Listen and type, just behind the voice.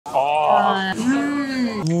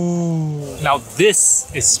Now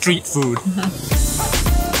this is street food.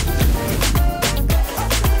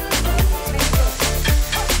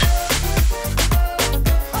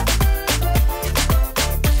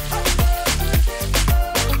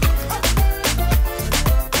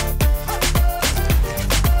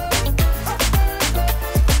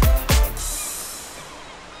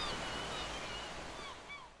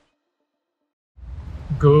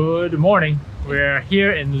 Good morning. We're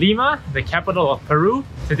here in Lima, the capital of Peru.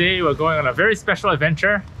 Today we're going on a very special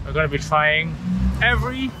adventure. We're going to be trying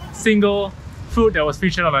every single food that was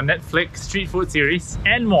featured on the Netflix street food series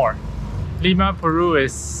and more. Lima, Peru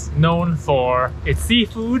is known for its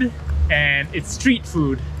seafood and its street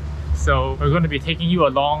food. So we're going to be taking you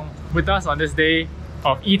along with us on this day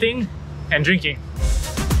of eating and drinking.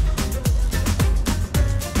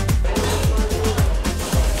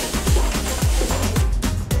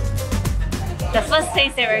 The first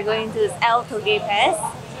place that we're going to is El Togepas,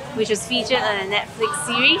 which was featured on a Netflix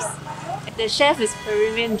series. The chef is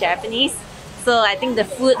Peruvian Japanese, so I think the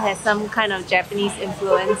food has some kind of Japanese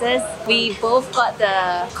influences. We both got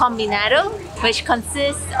the combinado, which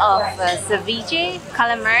consists of ceviche,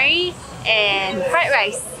 calamari, and fried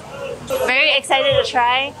rice. Very excited to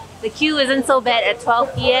try. The queue isn't so bad at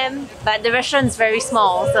 12 PM, but the restaurant is very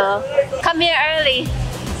small, so come here early.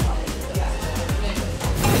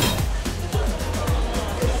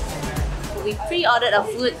 We pre-ordered our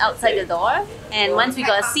food outside the door, and once we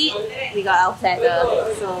got a seat, we got our platter.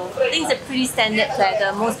 So I think it's a pretty standard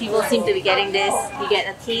platter. Most people seem to be getting this. You get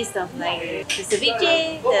a taste of like the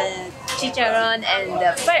ceviche, the chicharron, and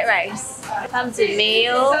the fried rice. It comes with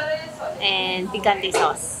mayo and picante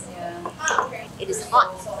sauce. It is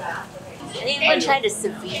hot. I think I'm gonna try the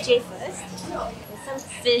ceviche first. There's some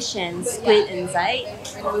fish and squid inside,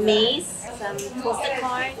 maize, some toasted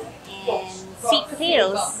corn, and sweet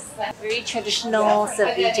potatoes. Very traditional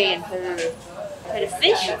ceviche in Peru. Try the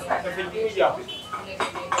fish.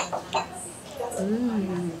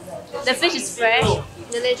 The fish is fresh,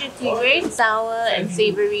 the leche tigre, sour and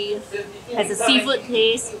savory, has a seafood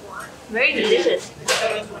taste. Very delicious.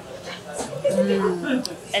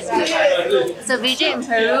 It's good. Ceviche in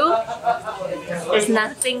Peru, there's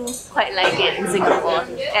nothing quite like it in Singapore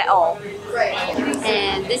at all.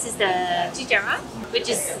 And this is the chicharron, which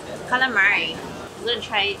is calamari. I'm gonna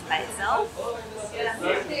try it by itself.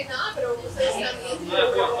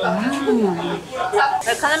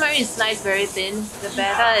 The calamari is sliced very thin. The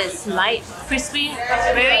batter is light, crispy,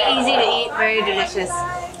 very easy to eat, very delicious.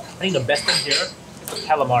 I think the best thing here is the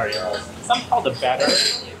calamari. Somehow the batter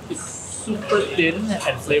is super thin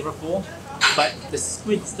and flavorful, but the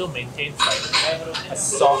squid still maintains like a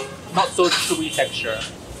soft, not so chewy texture.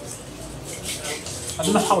 I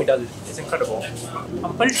don't know how he does it. It's incredible.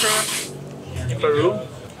 I'm pretty sure in Peru,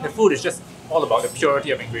 the food is just all about the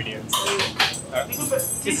purity of ingredients.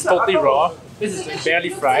 This is totally raw. This is barely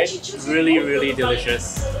fried. Really, really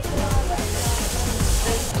delicious.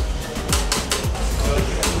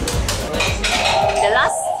 The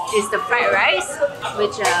last is the fried rice,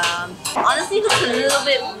 which honestly looks a little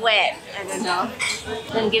bit wet. I don't know.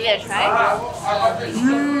 Then give it a try.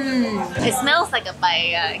 It smells like a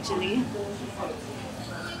paella actually.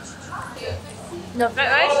 The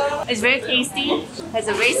fried rice is very tasty, has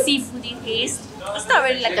a very seafoody taste. It's not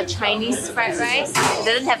really like a Chinese fried rice. It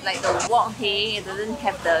doesn't have like the wok hei, it doesn't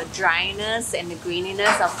have the dryness and the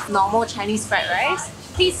graininess of normal Chinese fried rice.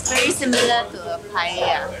 It tastes very similar to a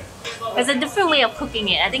paella. There's a different way of cooking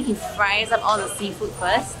it. I think he fries up all the seafood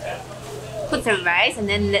first, puts the rice and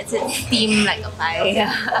then lets it steam like a paella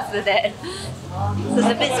after that. So it's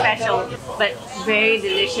a bit special, but very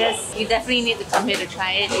delicious. You definitely need to come here to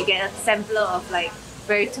try it. You get a sampler of like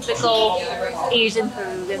very typical Asian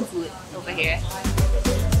Peruvian food over here.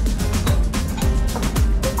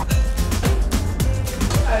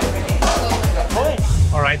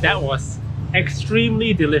 Alright, that was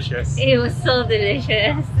extremely delicious. It was so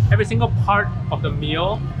delicious. Every single part of the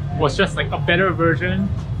meal was just like a better version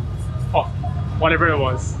of whatever it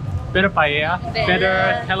was. Better paella,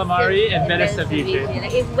 better calamari, and better ceviche.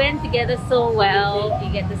 Like it went together so well. You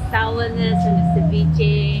get the sourness from the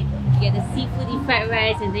ceviche, you get the seafoody fried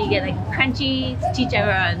rice, and then you get like crunchy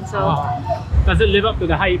chicharron. So does it live up to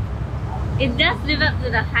the hype? It does live up to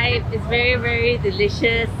the hype. It's very, very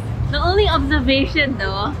delicious. The only observation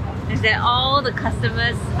though is that all the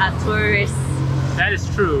customers are tourists. That is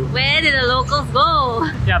true. Where did the locals go?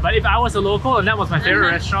 Yeah, but if I was a local and that was my favorite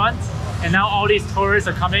restaurant, and now all these tourists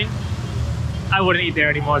are coming, I wouldn't eat there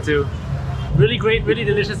anymore too. Really great, really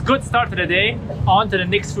delicious. Good start to the day. On to the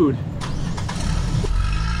next food.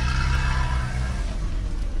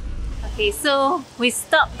 Okay, so we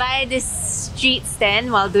stopped by this street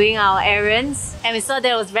stand while doing our errands and we saw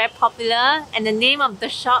that it was very popular, and the name of the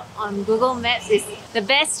shop on Google Maps is the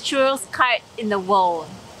best churros cart in the world.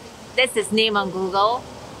 That's its name on Google.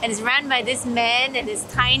 And it's run by this man and his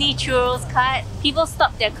tiny churros cart. People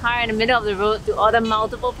stop their car in the middle of the road to order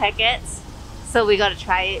multiple packets. So we gotta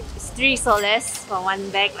try it. It's 3 soles for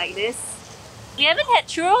one bag like this. We haven't had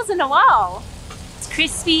churros in a while. It's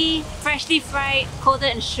crispy, freshly fried,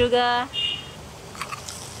 coated in sugar.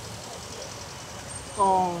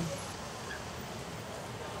 Oh.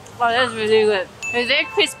 Wow, that's really good. It's very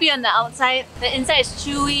crispy on the outside. The inside is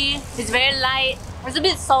chewy. It's very light. It's a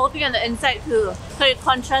bit salty on the inside too. So it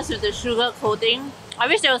contrasts with the sugar coating. I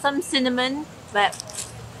wish there was some cinnamon, but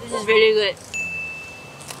this is really good.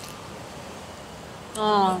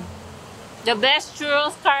 Oh, the best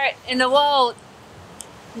churros cart in the world.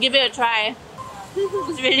 Give it a try.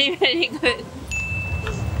 It's really, really good.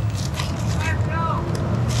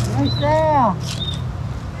 No está.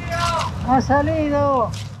 Ha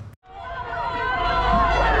salido.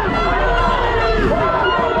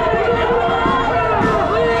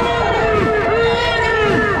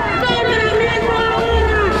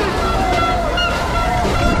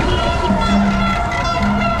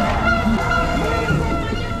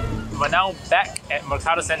 We're now back at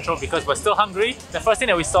Mercado Central because we're still hungry. The first thing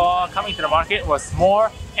that we saw coming to the market was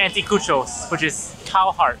more Anticuchos, which is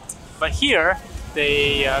cow heart. But here,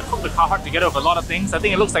 they cook the cow heart together with a lot of things. I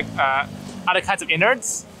think it looks like other kinds of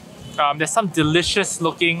innards. There's some delicious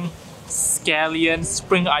looking scallion,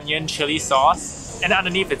 spring onion, chili sauce. And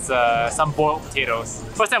underneath it's some boiled potatoes.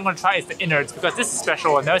 First thing I'm going to try is the innards because this is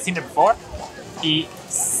special. I've never seen it before. He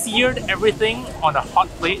seared everything on a hot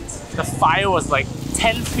plate. The fire was like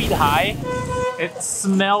 10 feet high. It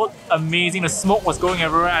smelled amazing. The smoke was going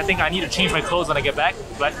everywhere. I think I need to change my clothes when I get back.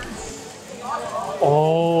 But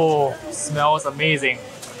oh, smells amazing.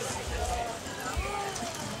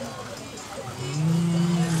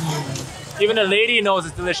 Even the lady knows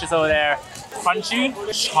it's delicious over there. Crunchy,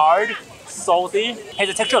 charred, salty. Has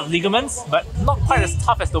a texture of ligaments, but not quite as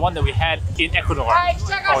tough as the one that we had in Ecuador.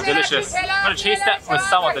 Oh, delicious. I'm gonna chase that with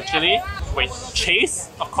some of the chili. Wait, chase?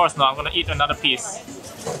 Of course not. I'm gonna eat another piece.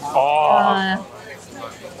 Oh,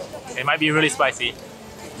 it might be really spicy.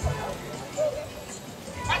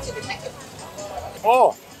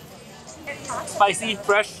 Oh, spicy,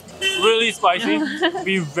 fresh, really spicy.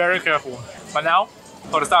 Be very careful. But now,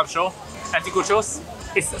 for the start of the show, Anticuchos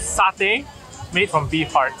is satay made from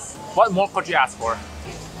beef hearts. What more could you ask for?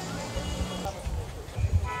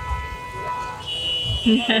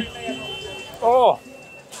 Oh,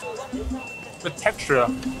 the texture.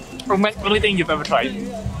 Most only thing you've ever tried.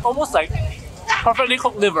 Almost like perfectly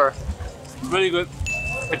cooked liver. Really good.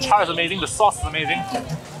 The char is amazing. The sauce is amazing.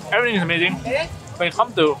 Everything is amazing. When you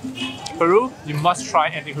come to Peru, you must try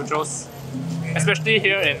Anticuchos, especially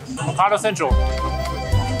here in Mercado Central.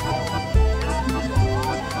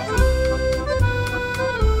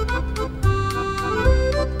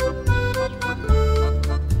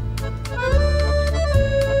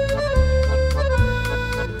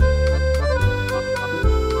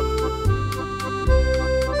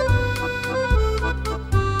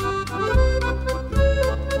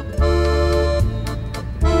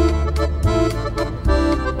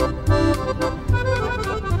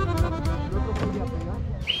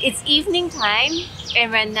 It's evening time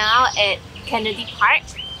and we're now at Kennedy Park,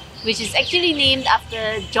 which is actually named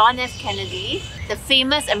after John F. Kennedy, the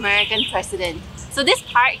famous American president. So this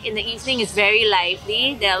park in the evening is very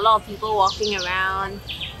lively. There are a lot of people walking around.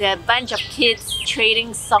 There are a bunch of kids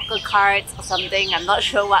trading soccer cards or something. I'm not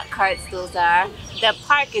sure what cards those are. The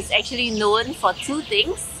park is actually known for 2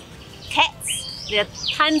 things. Cats. There are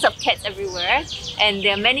tons of cats everywhere and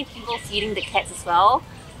there are many people feeding the cats as well.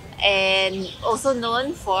 And also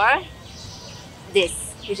known for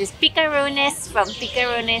this, which is Picarones from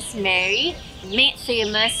Picarones Mary, made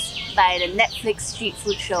famous by the Netflix street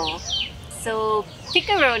food show. So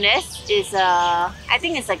Picarones is I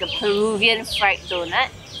think it's like a Peruvian fried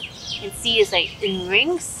donut. You can see it's like in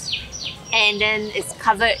rings and then it's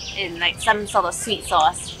covered in like some sort of sweet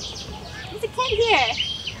sauce. There's a cat here.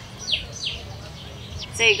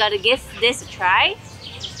 So you gotta give this a try.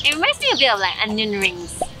 It reminds me a bit of like onion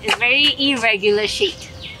rings. It's very irregular shaped.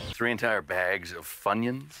 3 entire bags of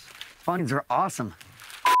Funyuns. Funyuns are awesome.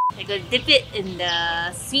 I gotta dip it in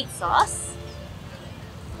the sweet sauce.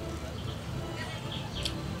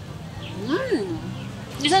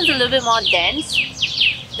 This one's a little bit more dense.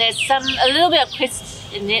 There's a little bit of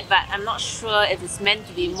crisp in it, but I'm not sure if it's meant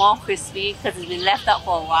to be more crispy because it's been left out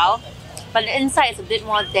for a while. But the inside is a bit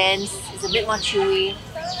more dense, it's a bit more chewy.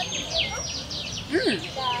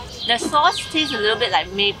 The sauce tastes a little bit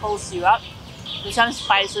like maple syrup with some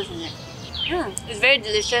spices in it. It's very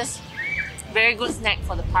delicious. Very good snack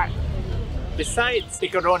for the park. Besides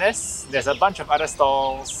Picarones, there's a bunch of other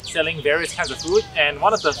stalls selling various kinds of food, and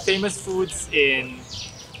one of the famous foods in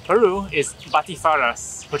Peru is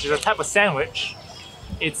Butifarras, which is a type of sandwich.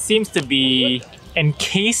 It seems to be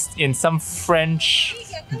encased in some French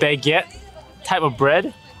baguette type of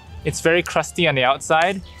bread. It's very crusty on the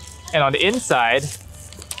outside, and on the inside,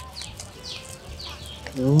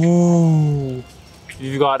 ooh,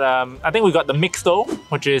 you've got I think we got the mixto,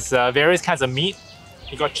 which is various kinds of meat.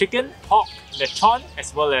 You got chicken, pork, lechon,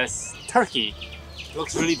 as well as turkey. It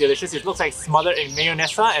looks really delicious. It looks like smothered in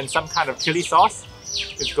mayonnaise and some kind of chili sauce.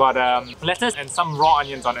 It's got lettuce and some raw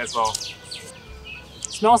onions on it as well.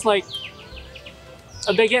 Smells like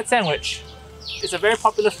a baguette sandwich. It's a very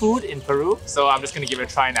popular food in Peru, so I'm just gonna give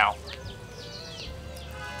it a try now.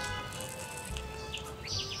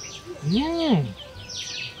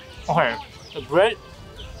 Okay, the bread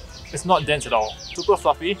is not dense at all. Super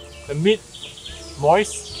fluffy. The meat,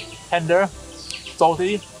 moist, tender,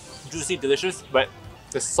 salty, juicy, delicious, but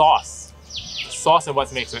the sauce is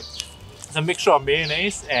what makes it. It's a mixture of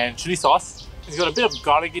mayonnaise and chili sauce. It's got a bit of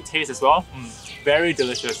garlicky taste as well. Very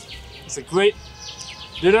delicious. It's a great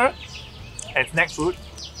dinner and snack food.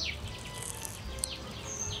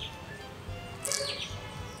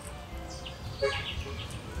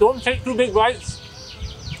 Don't take too big bites.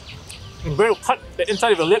 The bread will cut the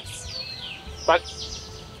inside of your lips, but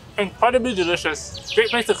incredibly delicious. Great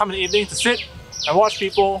place to come in the evening to sit and watch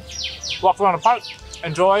people walk around the park,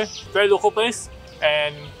 enjoy. Very local place,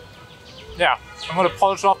 and yeah, I'm gonna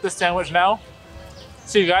polish off this sandwich now.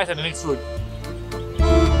 See you guys at the next food.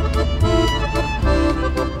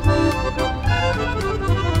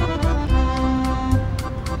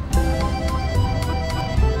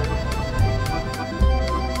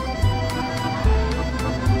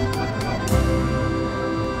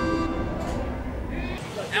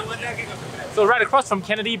 So right across from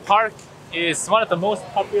Kennedy Park is one of the most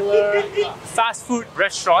popular fast food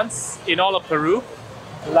restaurants in all of Peru,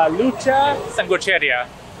 La Lucha Sangucheria.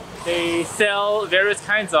 They sell various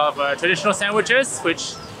kinds of traditional sandwiches,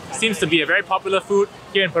 which seems to be a very popular food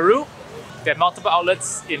here in Peru. They have multiple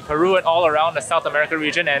outlets in Peru and all around the South America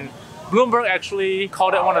region, and Bloomberg actually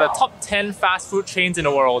called it one of the top 10 fast food chains in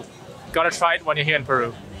the world. Gotta try it when you're here in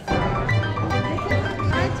Peru.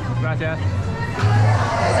 Gracias.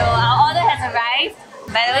 So our order has arrived.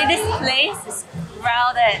 By the way, this place is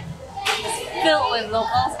crowded. It's filled with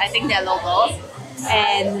locals. I think they're locals.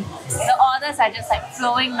 And the orders are just like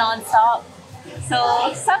flowing non-stop.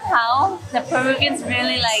 So somehow the Peruvians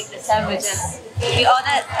really like the sandwiches. We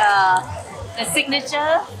ordered the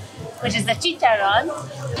signature, which is the chicharron.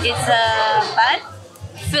 It's a bun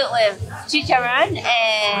filled with chicharron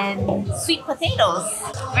and sweet potatoes.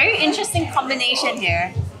 Very interesting combination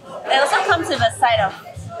here. It also comes with a side of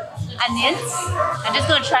onions. I'm just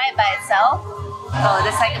going to try it by itself. Oh,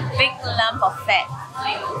 there's like a big lump of fat.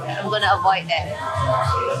 I'm going to avoid that.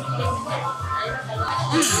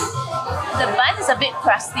 The bun is a bit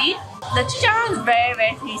crusty. The chicharron is very,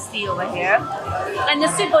 very tasty over here. And the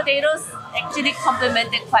sweet potatoes actually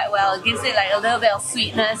complement it quite well. It gives it like a little bit of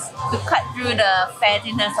sweetness to cut through the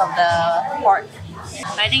fattiness of the pork.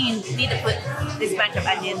 I think you need to put this bunch of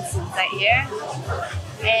onions inside here.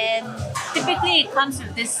 And typically it comes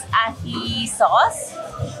with this ají sauce,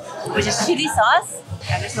 which is chili sauce.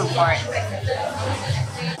 I'm just gonna pour it.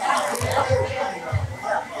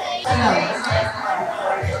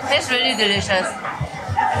 It's really delicious.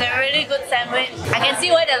 It's a really good sandwich. I can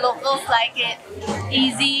see why the locals like it.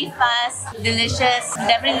 Easy, fast, delicious.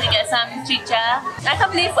 Definitely need to get some chicha. I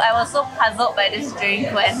can't believe I was so puzzled by this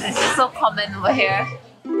drink when it's just so common over here.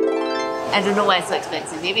 I don't know why it's so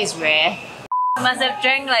expensive. Maybe it's rare. I must have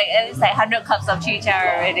drank like at least like 100 cups of chicha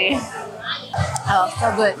already. Oh,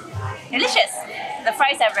 so good. Delicious. The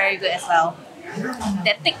fries are very good as well.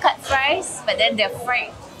 They're thick cut fries, but then they're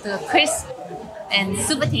fried to a crisp and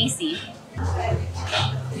super tasty.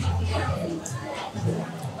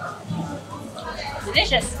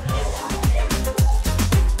 Delicious.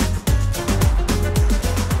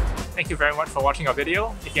 Thank you very much for watching our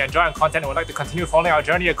video. If you enjoy our content and would like to continue following our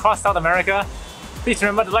journey across South America, please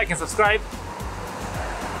remember to like and subscribe.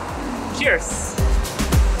 Cheers!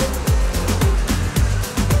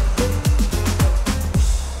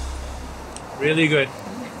 Really good.